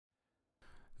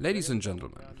Ladies and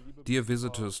gentlemen, dear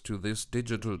visitors to this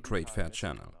digital trade fair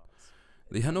channel,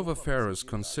 the Hannover Fair is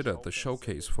considered the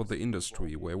showcase for the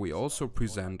industry, where we also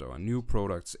present our new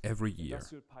products every year.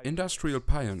 Industrial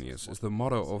Pioneers is the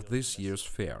motto of this year's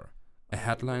fair, a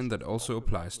headline that also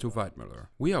applies to Weidmüller.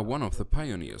 We are one of the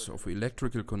pioneers of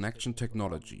electrical connection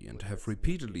technology and have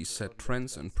repeatedly set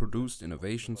trends and produced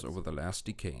innovations over the last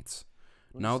decades.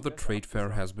 Now the trade fair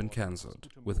has been cancelled,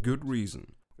 with good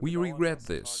reason. We regret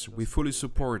this, we fully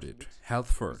support it,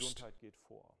 health first.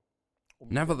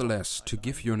 Nevertheless, to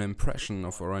give you an impression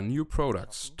of our new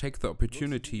products, take the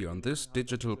opportunity on this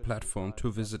digital platform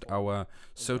to visit our,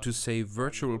 so to say,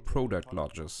 virtual product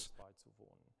lodges.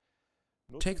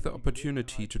 Take the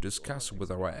opportunity to discuss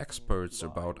with our experts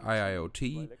about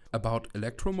IIoT, about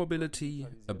electromobility,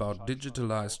 about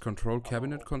digitalized control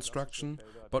cabinet construction,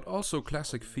 but also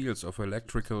classic fields of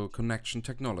electrical connection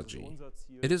technology.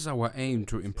 It is our aim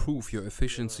to improve your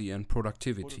efficiency and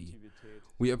productivity.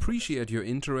 We appreciate your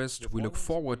interest, we look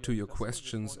forward to your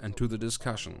questions and to the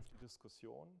discussion.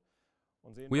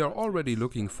 We are already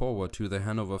looking forward to the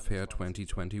Hannover Fair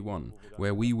 2021,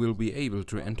 where we will be able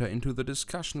to enter into the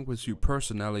discussion with you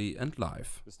personally and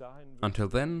live. Until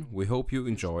then, we hope you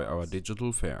enjoy our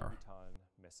digital fair.